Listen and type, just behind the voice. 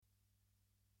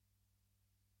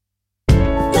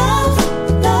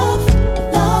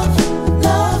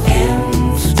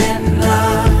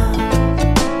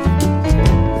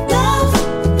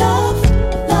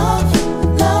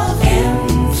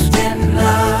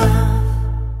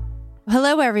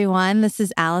Hello, everyone. This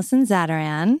is Allison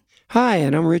Zatarain. Hi,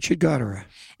 and I'm Richard Gottehrer.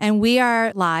 And we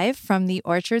are live from the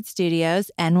Orchard Studios,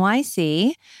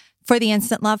 NYC, for the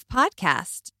Instant Love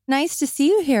podcast. Nice to see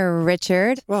you here,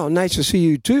 Richard. Well, nice to see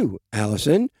you too,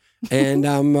 Allison. And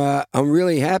I'm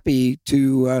really happy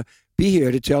to be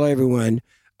here to tell everyone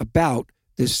about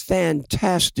this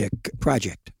fantastic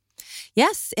project.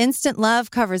 Yes, Instant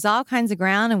Love covers all kinds of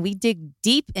ground, and we dig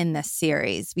deep in this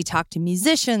series. We talk to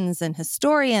musicians and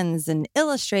historians and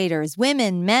illustrators,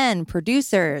 women, men,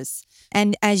 producers.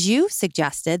 And as you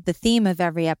suggested, the theme of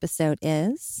every episode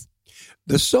is?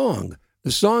 The song.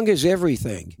 The song is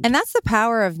everything. And that's the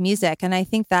power of music. And I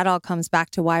think that all comes back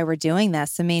to why we're doing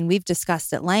this. I mean, we've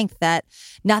discussed at length that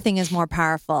nothing is more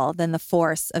powerful than the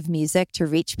force of music to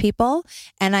reach people.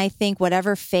 And I think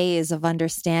whatever phase of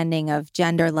understanding of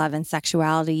gender, love, and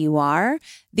sexuality you are,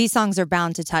 these songs are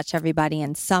bound to touch everybody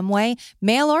in some way,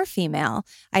 male or female.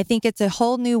 I think it's a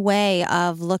whole new way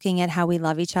of looking at how we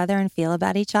love each other and feel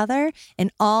about each other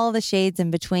and all the shades in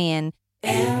between.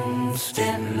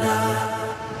 Instant Love.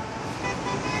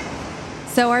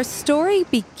 So our story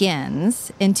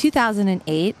begins in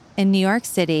 2008 in New York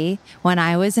City when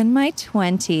I was in my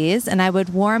 20s, and I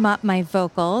would warm up my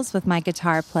vocals with my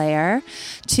guitar player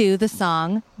to the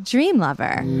song Dream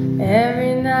Lover.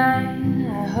 Every night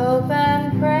I hope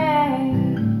and pray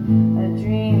a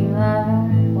dream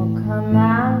lover will come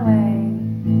my way,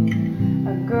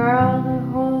 a girl to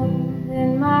hold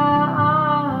in my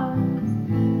arms,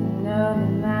 to know the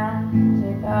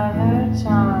magic of her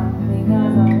charm,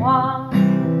 because I want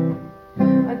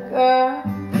a girl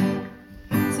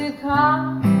to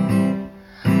call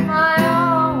my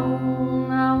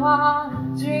own. I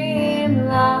want a dream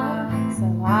love, so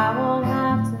I won't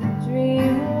have to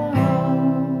dream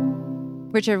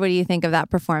alone. Richard, what do you think of that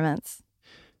performance?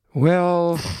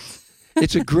 Well,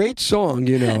 it's a great song,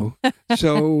 you know.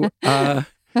 So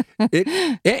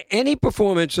any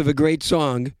performance of a great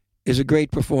song is a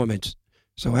great performance.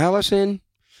 So, Allison,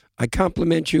 I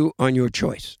compliment you on your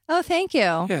choice. Oh, thank you.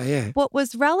 Yeah. What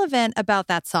was relevant about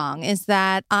that song is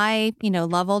that I,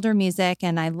 love older music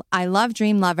and I love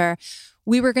Dream Lover.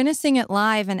 We were going to sing it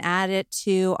live and add it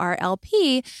to our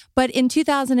LP, but in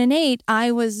 2008,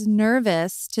 I was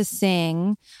nervous to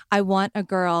sing I Want a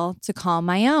Girl to Call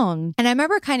My Own. And I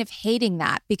remember kind of hating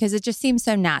that because it just seemed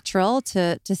so natural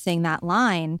to sing that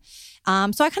line.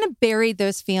 So I kind of buried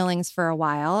those feelings for a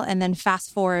while. And then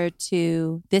fast forward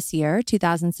to this year,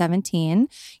 2017,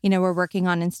 we're working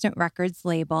on Instant Records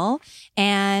label.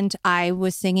 And I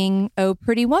was singing Oh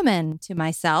Pretty Woman to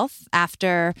myself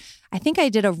after, I think I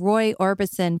did a Roy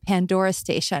Orbison Pandora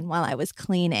station while I was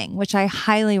cleaning, which I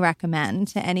highly recommend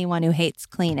to anyone who hates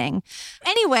cleaning.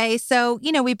 Anyway, so,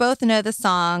 we both know the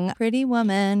song, Pretty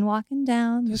Woman Walking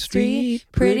Down the Street.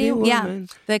 Pretty woman. Yeah,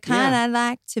 the kind I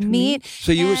like to meet.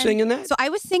 So you were singing that? So I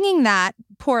was singing that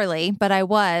poorly, but I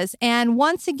was. And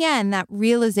once again, that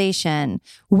realization,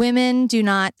 women do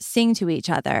not sing to each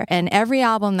other. And every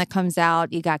album that comes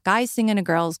out, you got guys singing to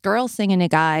girls, girls singing to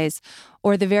guys,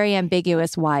 or the very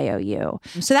ambiguous YOU.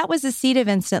 So that was the seed of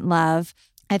Instant Love.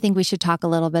 I think we should talk a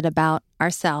little bit about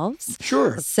ourselves.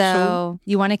 Sure. So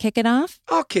you want to kick it off?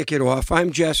 I'll kick it off.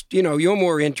 I'm just, you're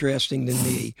more interesting than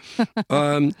me.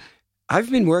 I've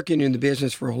been working in the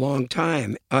business for a long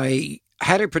time. I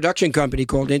had a production company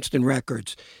called Instant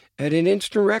Records. And in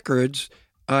Instant Records,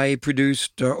 I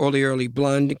produced a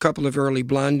couple of early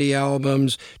Blondie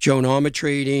albums, Joan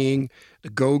Armatrading, the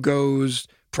Go-Go's.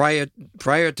 Prior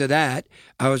to that,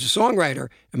 I was a songwriter.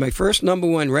 And my first number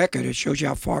one record, it shows you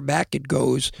how far back it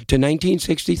goes, to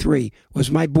 1963, was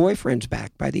My Boyfriend's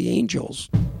Back by the Angels.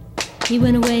 He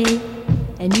went away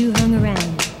and you hung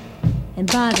around and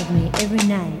bothered me every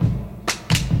night.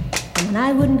 And when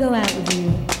I wouldn't go out with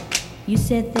you, you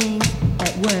said things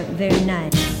that weren't very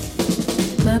nice.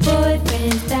 My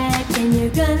boyfriend's back and you're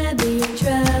gonna be in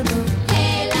trouble.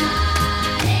 Hey la,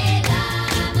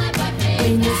 my boyfriend.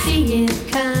 When you see him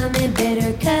coming,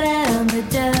 better cut out on the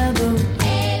double.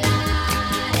 Hey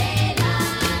la,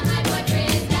 my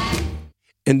boyfriend's back.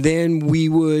 And then we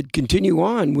would continue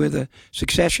on with a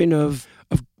succession of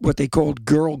what they called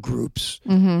girl groups,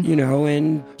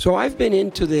 and so I've been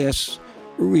into this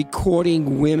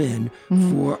recording women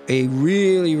for a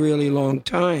really, really long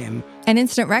time. And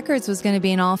Instant Records was going to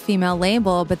be an all-female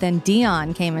label, but then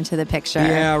Dion came into the picture.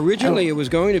 Yeah, originally it was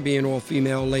going to be an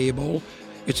all-female label.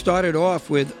 It started off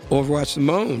with Au revoir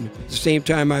Simone. At the same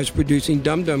time I was producing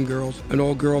Dum Dum Girls, an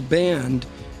all-girl band.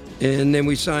 And then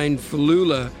we signed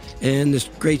Falula and this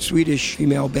great Swedish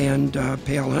female band,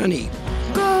 Pale Honey.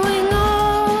 Going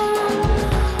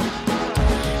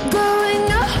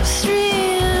upstream,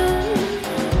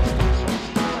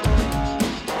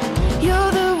 you're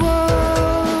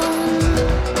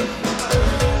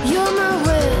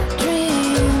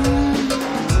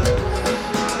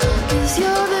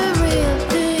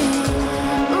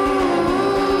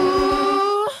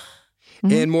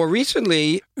And more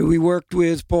recently, we worked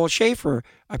with Paul Schaefer.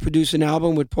 I produced an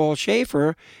album with Paul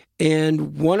Schaefer,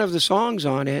 and one of the songs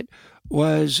on it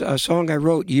was a song I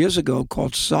wrote years ago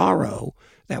called Sorrow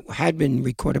that had been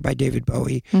recorded by David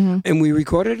Bowie. And we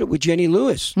recorded it with Jenny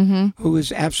Lewis, who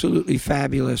is absolutely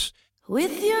fabulous.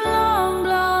 With your long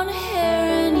blonde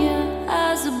hair and your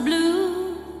eyes of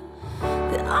blue,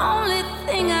 the only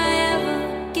thing I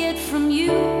ever get from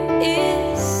you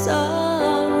is sorrow.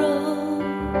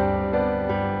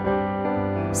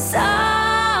 Sorrow.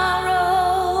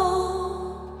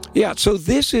 Yeah, so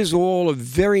this is all a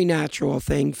very natural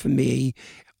thing for me.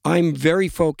 I'm very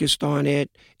focused on it.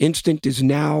 Instant is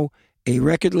now a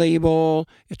record label.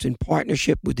 It's in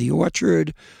partnership with The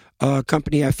Orchard, a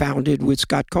company I founded with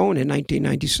Scott Cohen in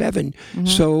 1997.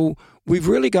 So we've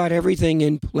really got everything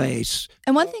in place.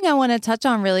 And one thing I want to touch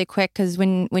on really quick, because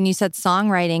when you said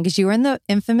songwriting, because you were in the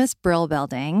infamous Brill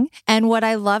Building. And what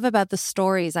I love about the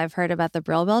stories I've heard about the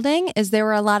Brill Building is there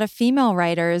were a lot of female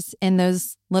writers in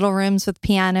those little rooms with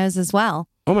pianos as well.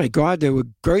 Oh, my God, they were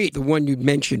great. The one you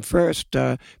mentioned first,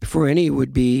 before any,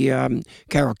 would be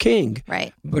Carole King.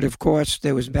 Right. But, of course,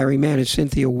 there was Barry Mann and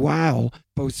Cynthia Weil.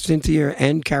 Both Cynthia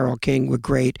and Carole King were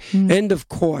great. And, of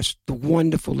course, the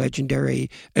wonderful,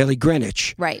 legendary Ellie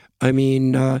Greenwich. Right. I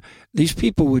mean, these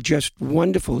people were just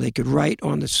wonderful. They could write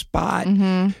on the spot.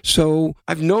 So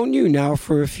I've known you now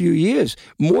for a few years,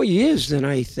 more years than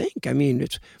I think. I mean,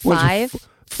 it's...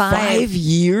 Five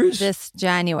years? This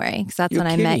January, because that's You're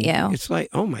when kidding. I met you. It's like,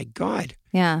 oh my God.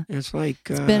 Yeah. It's like...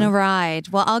 It's been a ride.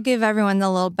 Well, I'll give everyone a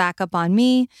little backup on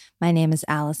me. My name is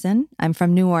Allison. I'm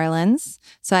from New Orleans.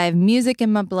 So I have music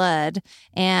in my blood.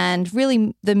 And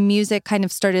really, the music kind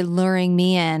of started luring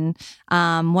me in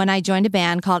when I joined a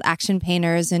band called Action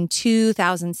Painters in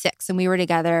 2006. And we were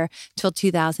together till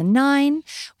 2009.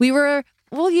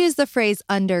 We'll use the phrase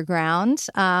underground.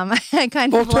 I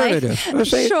kind of alternative.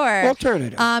 Sure.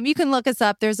 Alternative. You can look us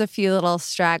up. There's a few little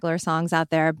straggler songs out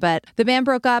there. But the band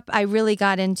broke up. I really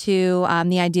got into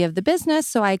the idea of the business.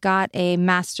 So I got a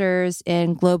master's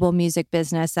in global music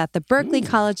business at the Berklee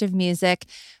College of Music,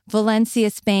 Valencia,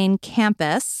 Spain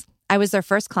campus. I was their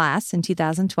first class in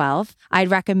 2012. I'd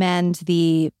recommend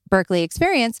the Berklee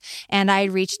experience, and I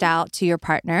reached out to your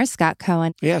partner, Scott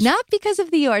Cohen. Yes. Not because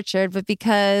of The Orchard, but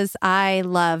because I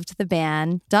loved the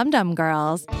band Dum Dum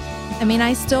Girls. I mean,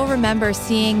 I still remember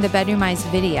seeing the Bedroom Eyes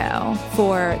video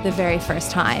for the very first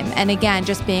time. And again,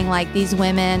 just being like, these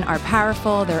women are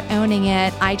powerful, they're owning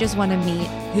it. I just want to meet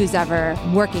who's ever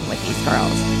working with these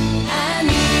girls. I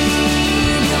need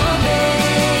your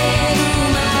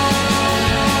bedroom eyes.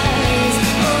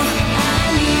 Oh,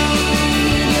 I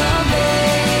need your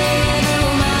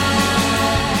bedroom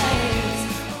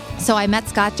eyes. So I met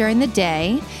Scott during the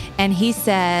day, and he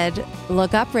said,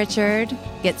 look up Richard,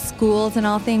 get schools and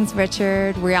all things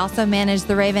Richard. We also manage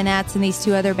the Ravenettes and these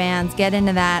two other bands. Get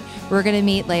into that. We're going to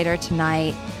meet later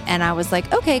tonight. And I was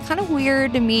like, okay, kind of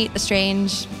weird to meet a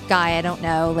strange guy I don't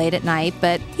know late at night,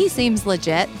 but he seems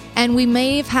legit. And we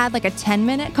may have had like a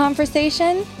 10-minute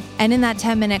conversation. And in that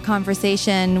 10-minute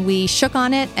conversation, we shook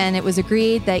on it, and it was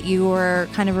agreed that you were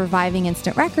kind of reviving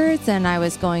Instant Records, and I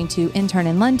was going to intern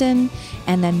in London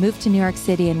and then move to New York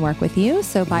City and work with you.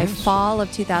 So by fall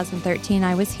of 2013,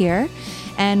 I was here,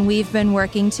 and we've been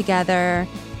working together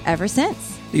ever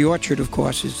since. The Orchard, of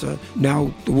course, is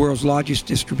now the world's largest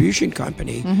distribution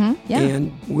company.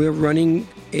 And we're running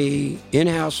a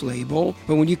in-house label.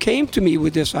 But when you came to me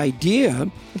with this idea...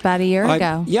 About a year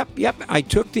ago. Yep. I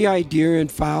took the idea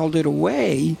and filed it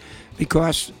away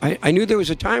because I knew there was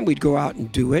a time we'd go out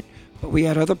and do it, but we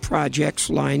had other projects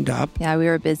lined up. Yeah, we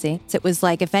were busy. It was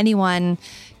like, if anyone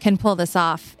can pull this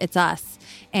off, it's us.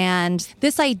 And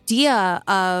this idea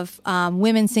of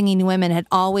women singing to women had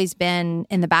always been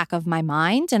in the back of my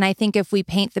mind. And I think if we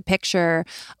paint the picture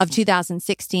of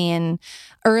 2016,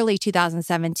 early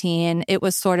 2017, it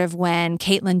was sort of when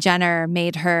Caitlyn Jenner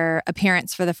made her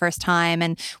appearance for the first time.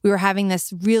 And we were having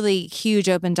this really huge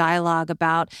open dialogue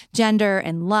about gender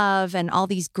and love and all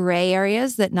these gray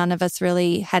areas that none of us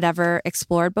really had ever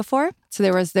explored before. So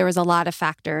there was a lot of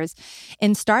factors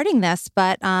in starting this,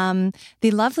 but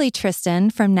the lovely Tristan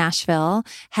from Nashville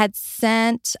had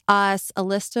sent us a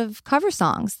list of cover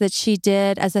songs that she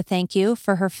did as a thank you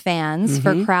for her fans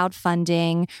for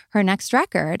crowdfunding her next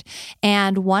record.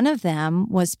 And one of them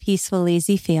was Peaceful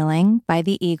Easy Feeling by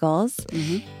the Eagles.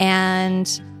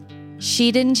 And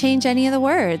she didn't change any of the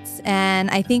words. And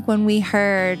I think when we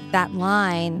heard that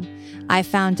line, I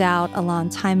found out a long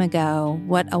time ago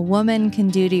what a woman can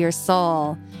do to your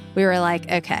soul. We were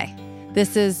like, okay,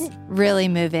 this is really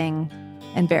moving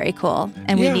and very cool.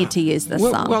 And we need to use this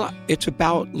song. Well, it's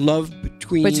about love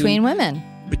between women.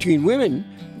 Between women.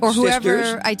 Or whoever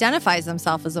sisters. identifies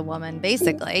himself as a woman,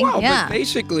 basically. Well, yeah. but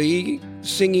basically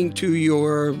singing to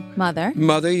your Mother,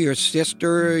 your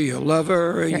sister, your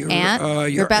lover, your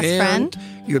aunt, your best friend.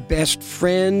 Your best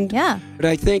friend. Yeah. But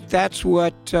I think that's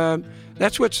what's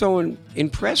so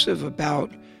impressive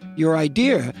about your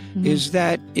idea is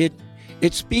that it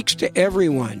speaks to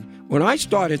everyone. When I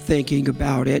started thinking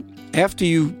about it, after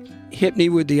you hit me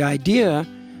with the idea,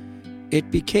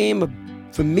 it became,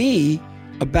 for me,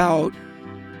 about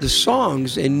the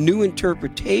songs and new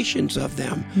interpretations of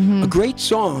them. A great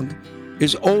song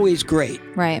is always great.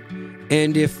 Right.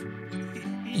 And if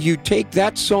you take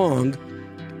that song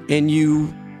and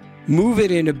you move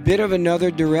it in a bit of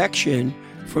another direction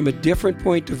from a different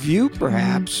point of view,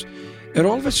 perhaps, it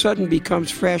all of a sudden becomes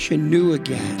fresh and new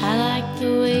again. I like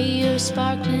the way your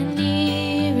sparkling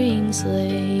earrings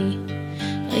lay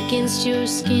against your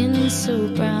skin so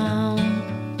brown.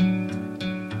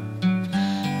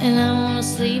 And I wanna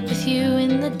sleep with you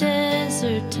in the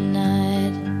desert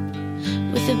tonight,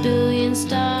 with a billion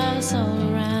stars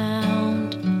all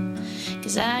around.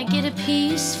 'Cause I get a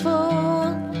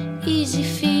peaceful, easy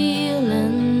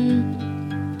feeling,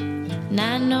 and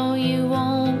I know you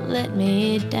won't let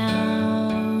me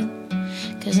down.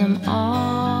 'Cause I'm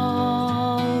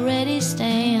already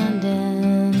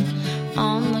standing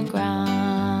on the ground.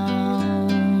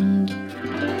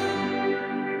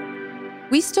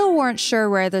 We still weren't sure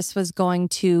where this was going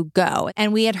to go.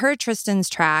 And we had heard Tristan's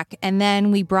track, and then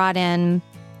we brought in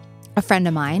a friend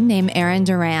of mine named Erin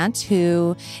Durant,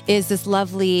 who is this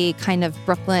lovely kind of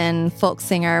Brooklyn folk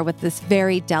singer with this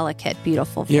very delicate,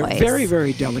 beautiful voice. Yeah, very,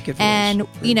 very delicate voice. And,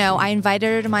 I invited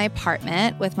her to my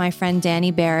apartment with my friend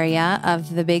Danny Beria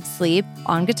of The Big Sleep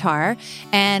on guitar.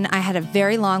 And I had a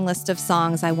very long list of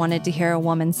songs I wanted to hear a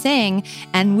woman sing.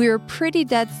 And we were pretty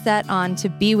dead set on To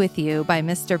Be With You by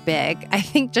Mr. Big. I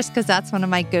think just because that's one of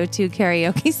my go-to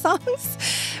karaoke songs,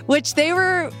 which it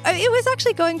was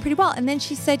actually going pretty well. And then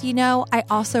she said, I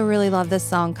also really love this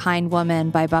song, Kind Woman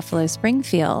by Buffalo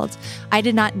Springfield. I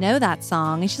did not know that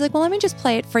song. And she's like, well, let me just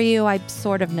play it for you. I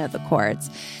sort of know the chords.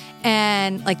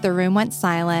 And the room went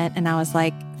silent. And I was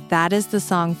like, that is the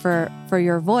song for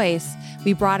your voice.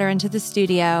 We brought her into the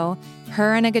studio,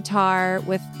 her and a guitar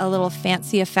with a little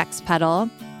fancy effects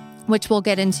pedal, which we'll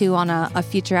get into on a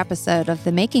future episode of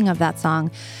the making of that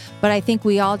song. But I think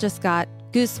we all just got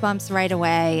goosebumps right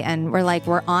away. And we're like,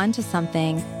 we're on to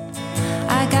something.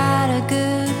 I got a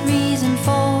good reason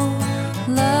for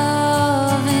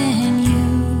loving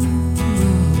you.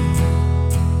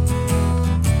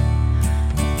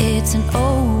 It's an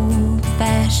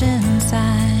old-fashioned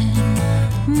sign.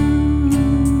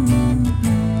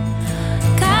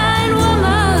 Kind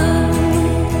woman,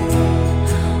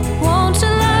 won't you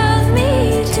love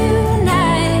me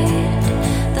tonight?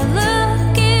 The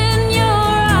look in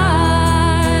your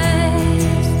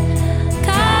eyes.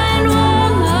 Kind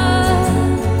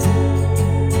woman,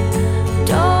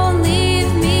 don't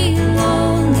leave me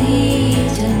lonely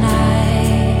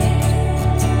tonight.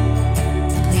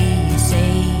 Please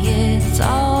say it's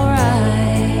all right.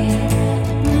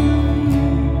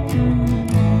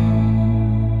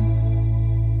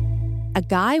 A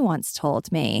guy once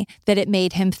told me that it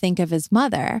made him think of his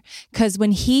mother, because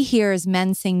when he hears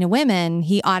men sing to women,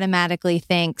 he automatically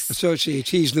thinks Associates,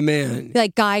 he's the man.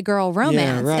 like guy-girl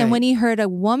romance. Yeah, right. And when he heard a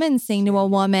woman sing to a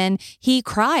woman, he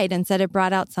cried and said it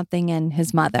brought out something in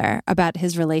his mother about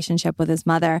his relationship with his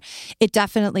mother. It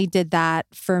definitely did that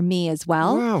for me as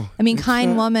well. Wow. I mean, It's,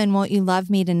 Kind Woman, Won't You Love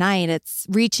Me Tonight? It's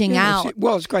reaching out.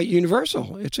 It's quite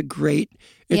universal. It's a great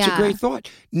thought.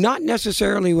 Not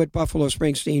necessarily what Buffalo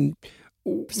Springsteen.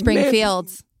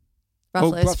 Springfield's.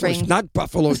 Buffalo Springs. Not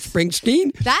Buffalo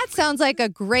Springsteen. That sounds like a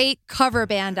great cover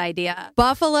band idea.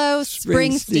 Buffalo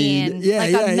Springsteen. Yeah,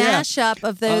 like a mashup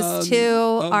of those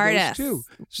two artists. Those two.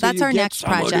 So That's you our get next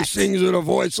someone project. who sings with a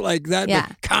voice like that. Yeah.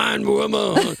 But, kind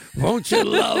woman, won't you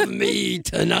love me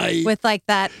tonight? With like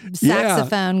that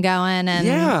saxophone going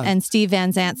and Steve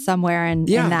Van Zandt somewhere in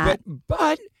that.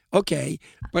 But okay.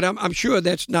 But I'm sure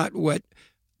that's not what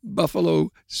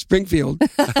Buffalo Springfield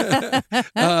had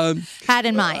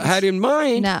in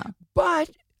mind. No. But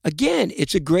again,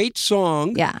 it's a great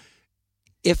song. Yeah.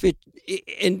 If it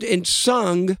and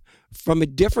sung from a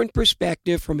different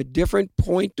perspective, from a different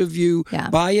point of view,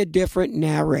 by a different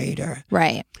narrator.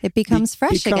 Right. It becomes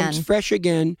fresh again. Fresh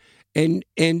again and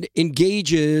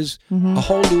engages a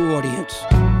whole new audience.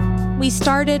 We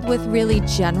started with really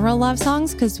general love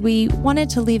songs because we wanted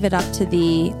to leave it up to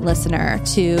the listener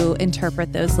to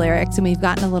interpret those lyrics, and we've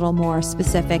gotten a little more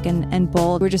specific and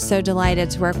bold. We're just so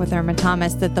delighted to work with Irma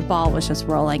Thomas that the ball was just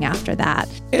rolling after that.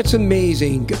 It's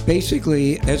amazing.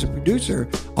 Basically, as a producer,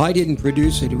 I didn't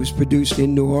produce it. It was produced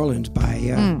in New Orleans by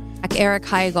Eric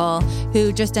Heigl,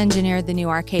 who just engineered the new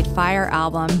Arcade Fire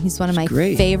album. He's one of my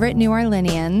favorite New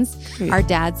Orleanians. Great. Our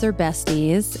dads are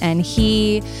besties, and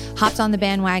he hopped on the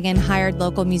bandwagon, hired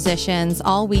local musicians.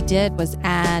 All we did was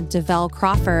add DeVell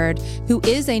Crawford, who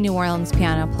is a New Orleans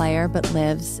piano player but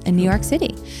lives in New York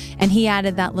City. And he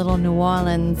added that little New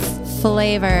Orleans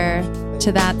flavor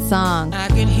to that song. I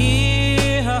can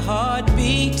hear her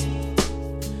heartbeat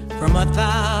from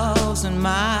 1,000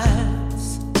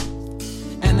 miles,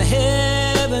 and the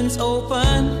heavens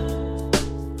open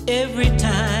every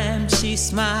time she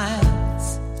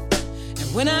smiles.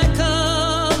 And when I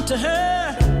come to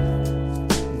her,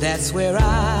 that's where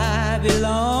I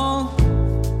belong.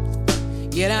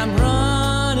 Yet I'm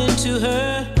running to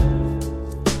her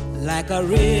like a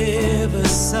river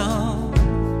song.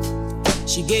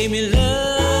 She gave me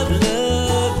love,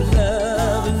 love,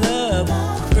 love,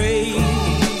 love,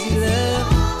 crazy love.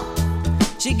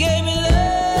 She gave me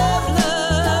love,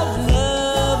 love,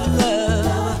 love,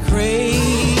 love,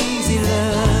 crazy love.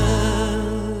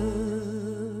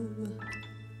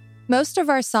 Most of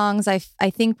our songs, I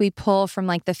think we pull from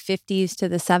like the 50s to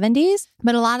the 70s,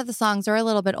 but a lot of the songs are a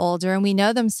little bit older and we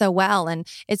know them so well. And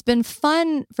it's been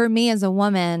fun for me as a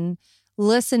woman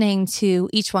listening to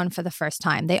each one for the first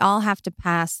time. They all have to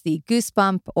pass the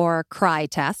goosebump or cry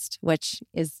test, which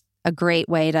is a great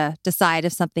way to decide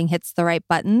if something hits the right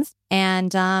buttons.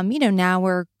 And, now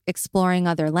we're exploring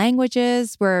other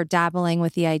languages. We're dabbling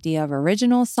with the idea of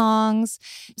original songs.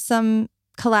 Some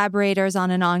collaborators on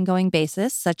an ongoing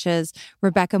basis, such as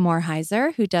Rebecca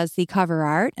Morehiser, who does the cover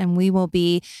art. And we will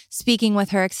be speaking with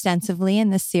her extensively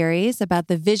in this series about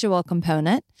the visual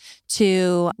component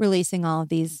to releasing all of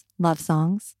these love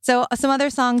songs. So some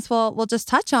other songs we'll just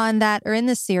touch on that are in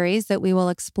this series that we will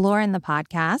explore in the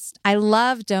podcast. I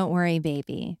love Don't Worry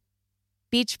Baby.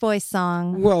 Beach Boys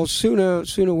song. Well, Suna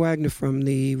Wagner from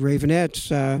the Ravenettes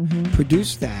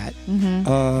produced that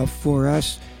for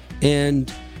us.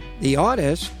 And the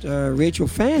artist, Rachel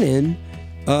Fannin,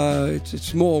 it's a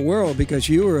small world because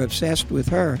you were obsessed with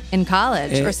her. In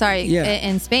college,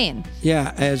 in Spain.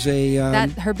 Yeah, as a...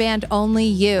 that her band Only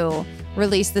You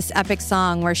released this epic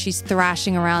song where she's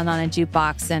thrashing around on a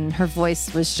jukebox and her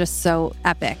voice was just so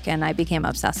epic and I became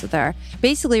obsessed with her.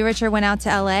 Basically, Richard went out to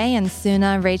LA and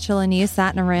Suna, Rachel, and you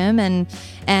sat in a room and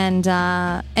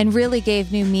really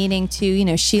gave new meaning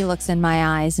to, she looks in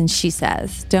my eyes and she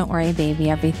says, don't worry, baby,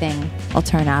 everything will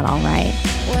turn out all right.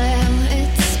 Well,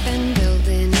 it's been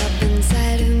building up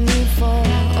inside of me for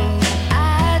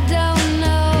I don't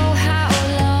know how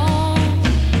long.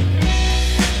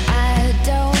 I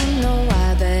don't know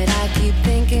why, but I keep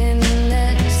thinking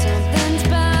that something's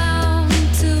bound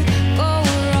to go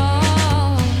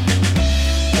wrong.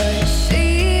 But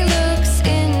she looks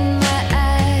in my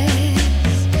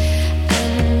eyes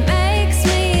and makes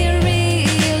me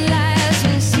realize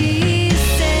when she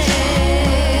says,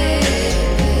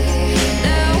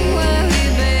 don't worry,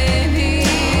 baby,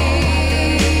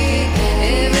 everything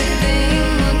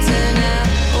will turn out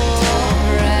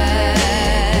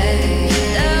alright.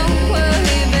 Don't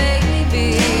worry, baby.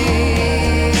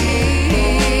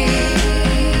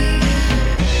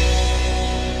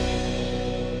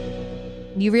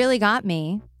 You Really Got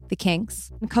Me, the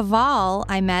Kinks. Caval,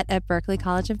 I met at Berklee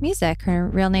College of Music. Her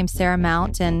real name's Sarah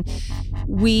Mount, and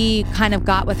we kind of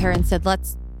got with her and said,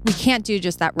 we can't do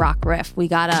just that rock riff. We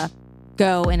gotta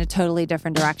go in a totally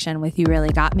different direction with You Really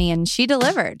Got Me, and she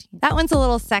delivered. That one's a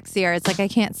little sexier. It's like I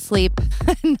can't sleep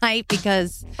at night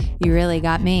because you really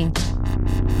got me.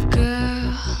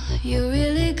 Girl, you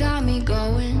really got me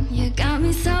going. You got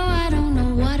me so I don't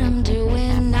know what I'm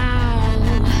doing now.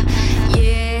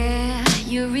 Yeah,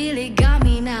 you really got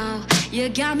me now. You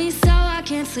got me so I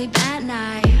can't sleep at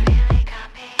night.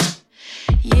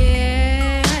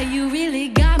 Yeah, you really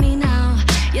got me now.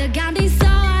 You got me so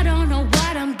I don't know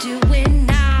what I'm doing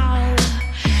now.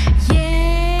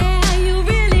 Yeah, you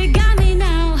really got me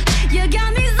now. You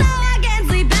got me so I can't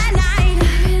sleep at night.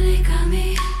 You really got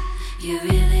me. You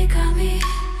really got me.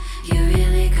 You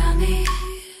really got me.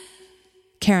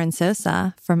 Karen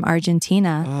Sosa from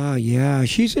Argentina. Oh, yeah.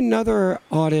 She's another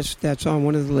artist that's on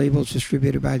one of the labels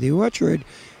distributed by The Orchard.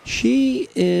 She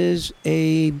is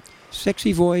a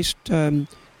sexy-voiced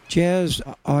jazz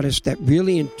artist that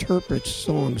really interprets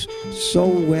songs so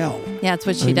well. Yeah, it's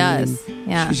what she does.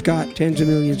 Yeah. She's got tens of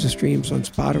millions of streams on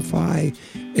Spotify,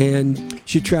 and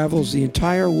she travels the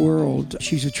entire world.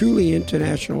 She's a truly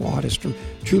international artist, a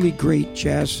truly great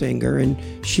jazz singer, and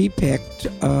she picked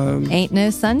Ain't No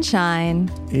Sunshine.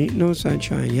 Ain't No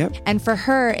Sunshine, yep. And for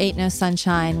her, Ain't No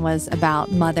Sunshine was about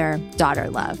mother-daughter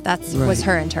love. That's was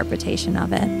her interpretation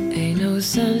of it. Ain't no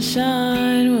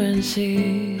sunshine when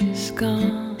she's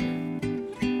gone.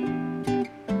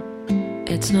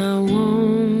 It's not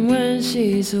warm when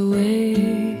she's away.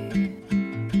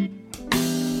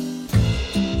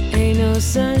 Ain't no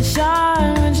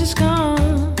sunshine when she's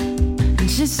gone,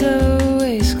 and she's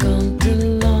always gone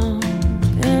too long.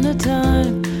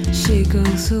 Anytime she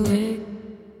goes away.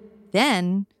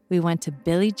 Then we went to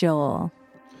Billy Joel.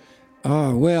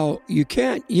 Oh, well, you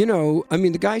can't,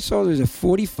 the guy saw there's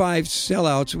 45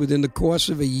 sellouts within the course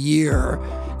of a year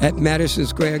at Madison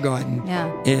Square Garden. Yeah.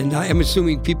 And I'm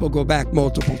assuming people go back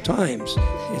multiple times.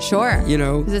 Sure.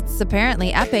 Because it's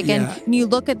apparently epic. Yeah. And you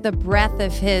look at the breadth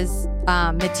of his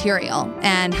material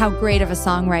and how great of a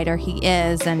songwriter he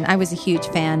is. And I was a huge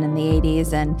fan in the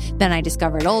 80s. And then I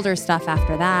discovered older stuff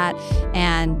after that.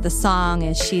 And the song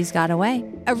is She's Got Away.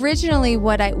 Originally,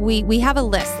 we have a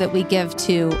list that we give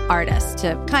to artists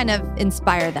to kind of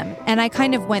inspire them. And I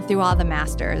kind of went through all the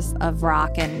masters of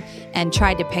rock and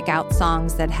tried to pick out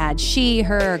songs that had she,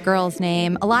 her, a girl's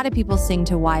name. A lot of people sing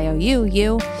to Y-O-U,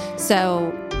 you.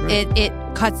 So it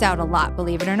cuts out a lot,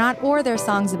 believe it or not. Or there's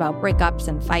songs about breakups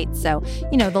and fights. So,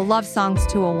 the love songs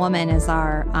to a woman is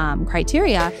our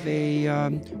criteria.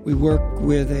 We work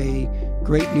with a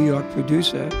great New York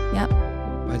producer. Yep.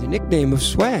 By the nickname of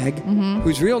Swag,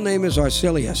 whose real name is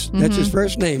Arcelius. That's his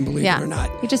first name, believe it or not.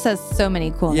 He just has so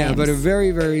many cool names. Yeah, but a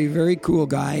very, very, very cool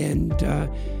guy, and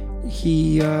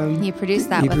he produced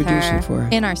that with her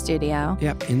in our studio.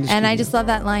 Yep, in the studio. And I just love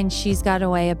that line, she's got a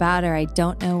way about her, I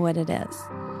don't know what it is.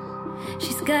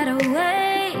 She's got a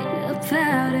way about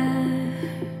her,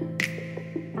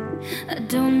 I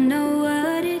don't know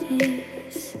what it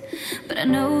is, but I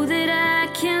know that I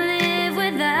can't live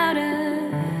without her.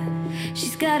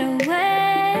 She's got a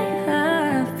way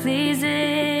of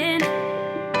pleasing,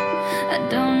 I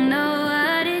don't know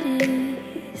what it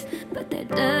is, but there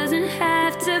doesn't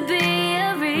have to be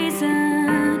a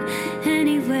reason.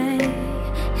 Anyway.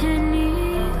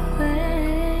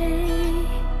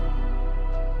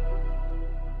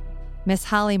 Miss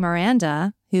Holly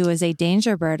Miranda, who is a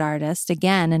Danger Bird artist,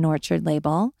 again an Orchard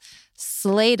label,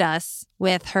 slayed us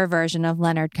with her version of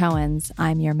Leonard Cohen's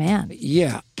I'm Your Man.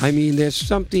 Yeah, there's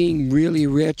something really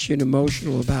rich and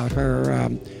emotional about her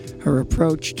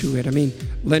approach to it.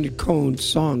 Leonard Cohen's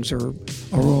songs are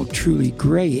all truly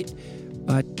great,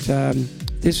 but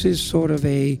this is sort of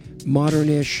a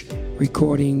modernish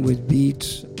recording with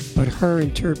beats, but her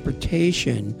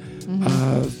interpretation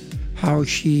of how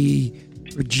she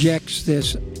rejects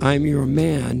this I'm your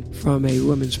man from a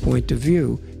woman's point of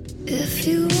view. If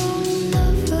you won't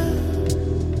love her,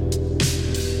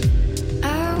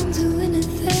 I'll do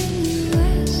anything you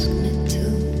ask me to.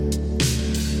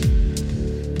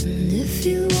 And if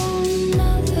you want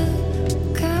another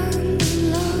kind of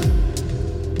love,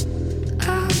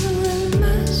 I will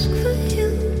ask for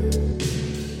you.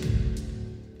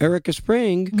 Erica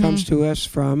Spring comes to us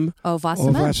from Au revoir, Simone.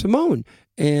 Au revoir, Simone.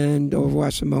 And Au revoir,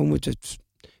 Simone was a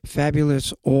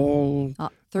fabulous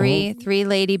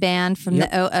three-lady band from the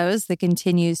OOs that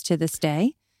continues to this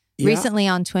day. Yeah. Recently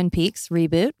on Twin Peaks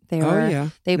Reboot,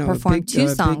 they performed two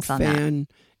songs on that.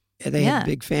 They had a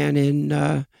big fan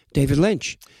in David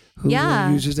Lynch, who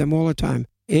uses them all the time.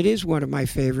 It is one of my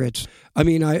favorites.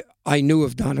 I knew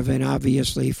of Donovan,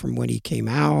 obviously, from when he came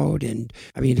out. And,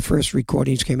 the first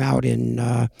recordings came out in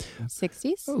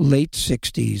 60s? Late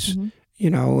 60s,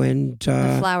 and...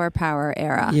 the Flower Power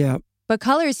era. Yeah. But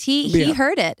Colors, he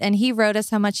heard it, and he wrote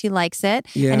us how much he likes it.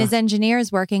 Yeah. And his engineer is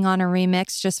working on a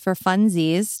remix just for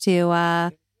funsies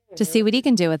to see what he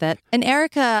can do with it. And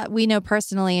Erica, we know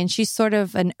personally, and she's sort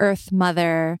of an Earth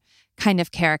Mother kind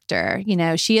of character.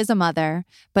 She is a mother,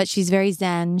 but she's very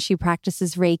zen. She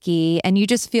practices Reiki, and you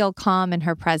just feel calm in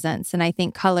her presence. And I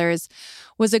think Colors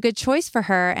was a good choice for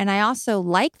her. And I also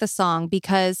like the song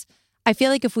because I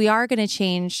feel like if we are going to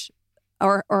change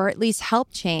or at least help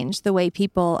change the way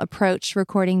people approach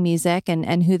recording music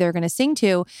and who they're going to sing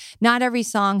to, not every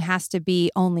song has to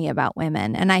be only about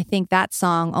women. And I think that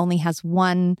song only has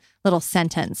one little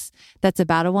sentence that's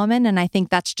about a woman. And I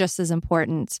think that's just as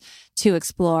important to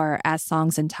explore as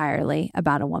songs entirely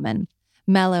about a woman.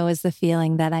 Mellow is the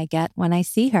feeling that I get when I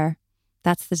see her.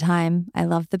 That's the time I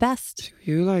love the best.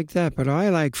 You like that, but I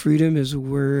like freedom is a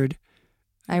word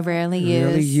I rarely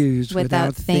use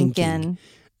without thinking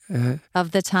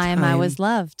of the time I was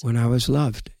loved. When I was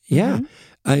loved. Yeah. Mm-hmm.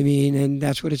 I mean, and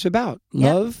that's what it's about.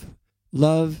 Yep.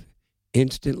 Love,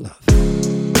 instant love.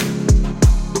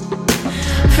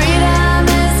 Freedom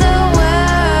is a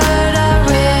word I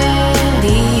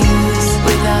rarely use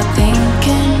without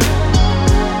thinking.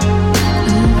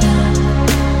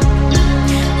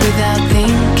 Without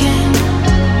thinking.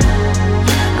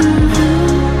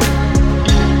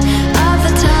 Of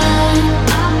the time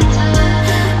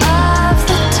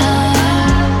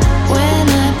when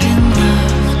I've been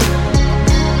loved.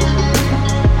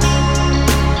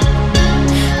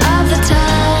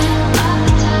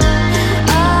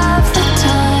 Of the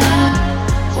time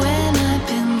when I've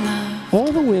been loved.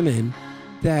 All the women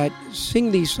that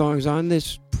sing these songs on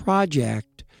this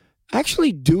project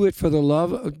actually do it for the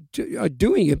love of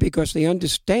doing it because they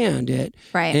understand it.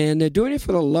 Right. And they're doing it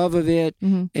for the love of it.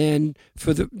 Mm-hmm. And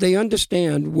they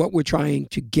understand what we're trying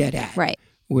to get at. Right.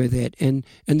 With it, and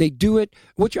they do it,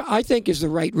 which I think is the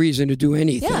right reason to do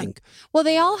anything. Yeah. Well,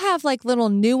 they all have like little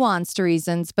nuanced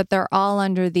reasons, but they're all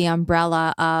under the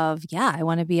umbrella of, I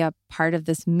want to be a part of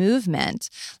this movement.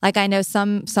 Like I know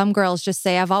some girls just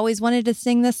say, I've always wanted to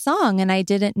sing this song and I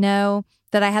didn't know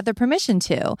that I had the permission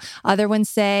to. Other ones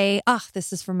say,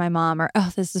 this is for my mom, or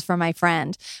this is for my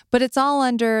friend. But it's all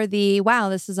under the, wow,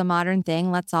 this is a modern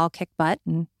thing. Let's all kick butt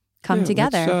and come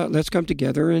together. Let's come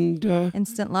together and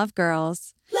Instant love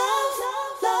girls.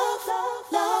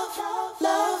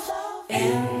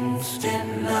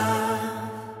 Instant love.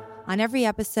 On every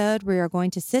episode, we are going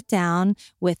to sit down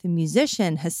with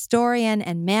musician, historian,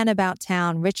 and man about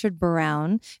town, Richard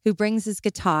Barone, who brings his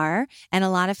guitar and a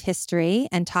lot of history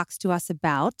and talks to us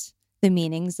about the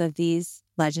meanings of these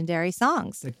legendary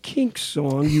songs. the Kinks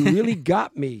song, You Really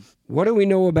Got Me. What do we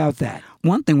know about that?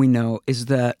 One thing we know is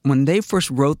that when they first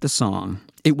wrote the song,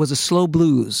 it was a slow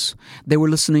blues. They were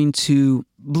listening to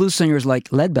blues singers like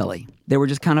Leadbelly. They were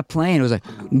just kind of playing. It was like,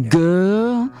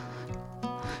 girl,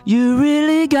 you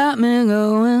really got me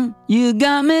going. You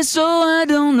got me so I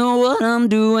don't know what I'm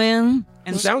doing.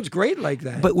 And it sounds great like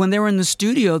that. But when they were in the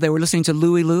studio, they were listening to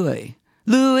Louie Louie.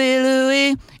 Louie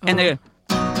Louie. And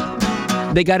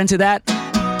they got into that.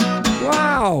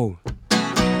 Wow.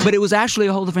 But it was actually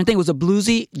a whole different thing. It was a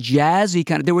bluesy, jazzy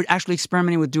kind of. They were actually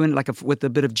experimenting with doing with a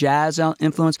bit of jazz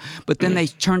influence. But then they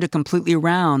turned it completely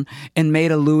around and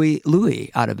made a Louie Louie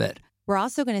out of it. We're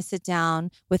also going to sit down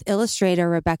with illustrator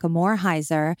Rebecca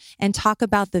Morehiser and talk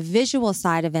about the visual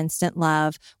side of Instant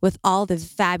Love with all the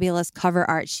fabulous cover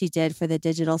art she did for the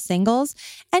digital singles,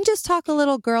 and just talk a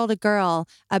little girl to girl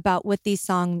about what these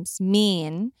songs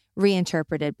mean,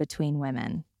 reinterpreted between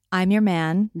women. I'm Your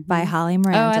Man by Holly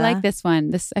Miranda. Oh, I like this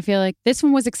one. I feel like this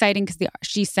one was exciting because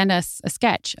she sent us a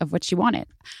sketch of what she wanted.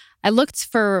 I looked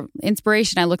for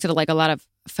inspiration. I looked at like a lot of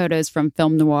photos from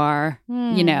film noir,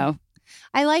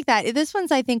 I like that. This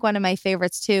one's, I think, one of my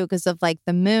favorites too, because of like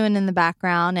the moon in the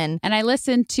background. And I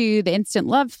listened to the Instant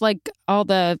Love, like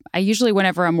I usually,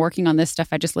 whenever I'm working on this stuff,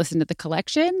 I just listen to the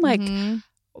collection.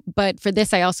 But for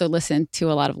this, I also listened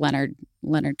to a lot of Leonard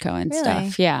Cohen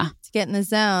stuff. Yeah. To get in the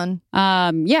zone.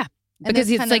 Yeah. Because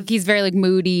it's like he's very like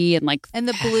moody and like. And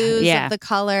the blues of the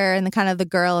color and the kind of the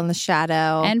girl in the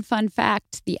shadow. And fun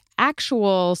fact, the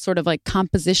actual sort of like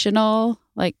compositional,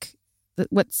 like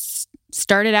what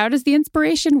started out as the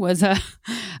inspiration was a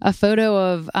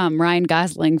photo of Ryan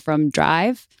Gosling from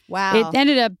Drive. Wow. It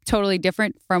ended up totally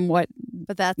different from what.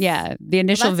 But that's the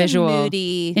initial visual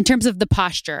moody, in terms of the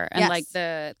posture and like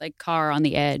the car on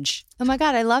the edge. Oh my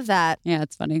God, I love that. Yeah,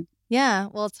 it's funny. Yeah,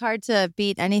 well, it's hard to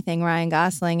beat anything Ryan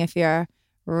Gosling if you're a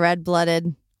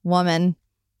red-blooded woman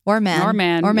or man.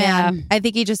 Yeah. I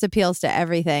think he just appeals to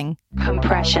everything.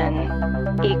 Compression,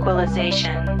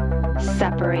 equalization,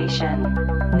 separation.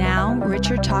 Now,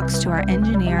 Richard talks to our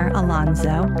engineer,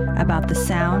 Alonzo, about the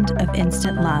sound of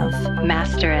Instant Love.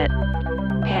 Master it,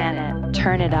 pan it,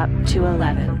 turn it up to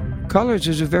 11. Colors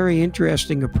is a very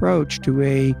interesting approach to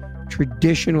a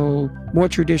more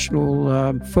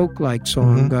traditional folk-like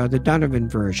song, the Donovan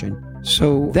version.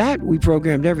 So that we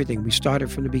programmed everything. We started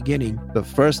from the beginning. The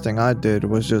first thing I did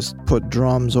was just put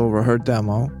drums over her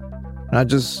demo. And I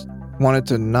just wanted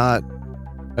to not...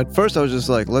 At first I was just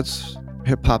like, let's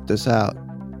hip-hop this out.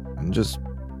 And just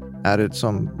added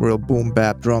some real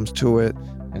boom-bap drums to it.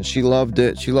 And she loved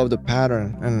it. She loved the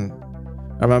pattern. And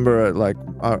I remember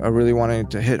I really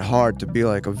wanted to hit hard to be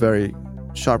like a very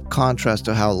sharp contrast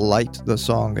to how light the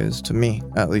song is to me.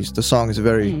 At least the song is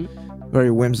very, very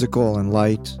whimsical and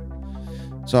light.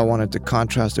 So I wanted to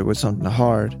contrast it with something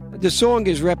hard. The song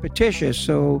is repetitious,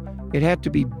 so it had to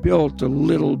be built a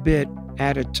little bit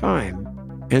at a time.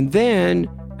 And then,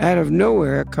 out of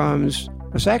nowhere comes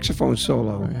a saxophone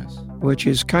solo, Oh, yes. which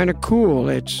is kind of cool.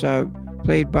 It's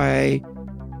played by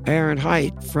Aaron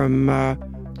Height from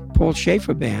Paul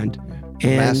Schaefer Band.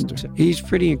 And Master. he's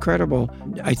pretty incredible.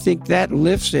 I think that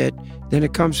lifts it. Then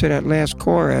it comes to that last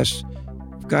chorus.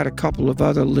 I've got a couple of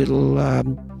other little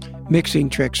mixing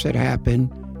tricks that happen.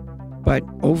 But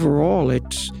overall,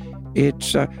 it's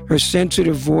her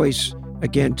sensitive voice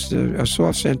against a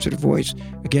soft, sensitive voice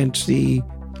against the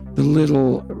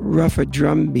little rougher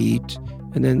drum beat,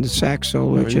 and then the sax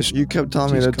solo. You kept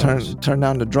telling me to turn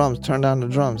down the drums, turn down the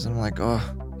drums. And I'm like, oh.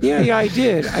 Yeah, I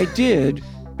did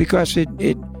because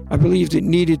I believed it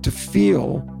needed to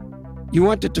feel. You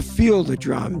wanted to feel the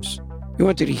drums. You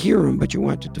wanted to hear them, but you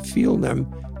wanted to feel them.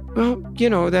 Well,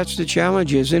 that's the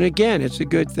challenges. And again, it's a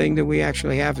good thing that we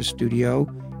actually have a studio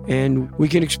and we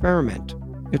can experiment.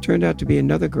 It turned out to be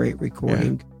another great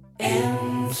recording.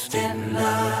 Instant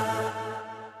love.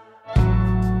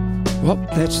 Well,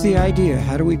 that's the idea.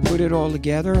 How do we put it all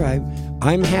together?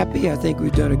 I'm happy. I think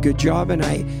we've done a good job, and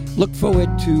I look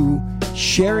forward to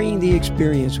sharing the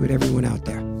experience with everyone out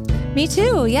there. Me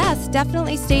too. Yes,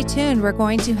 definitely stay tuned. We're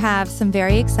going to have some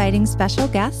very exciting special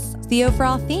guests. The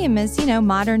overall theme is,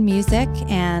 modern music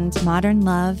and modern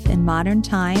love in modern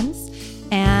times.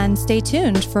 And stay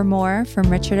tuned for more from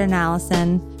Richard and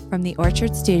Allison from the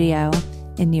Orchard Studio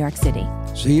in New York City.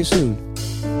 See you soon.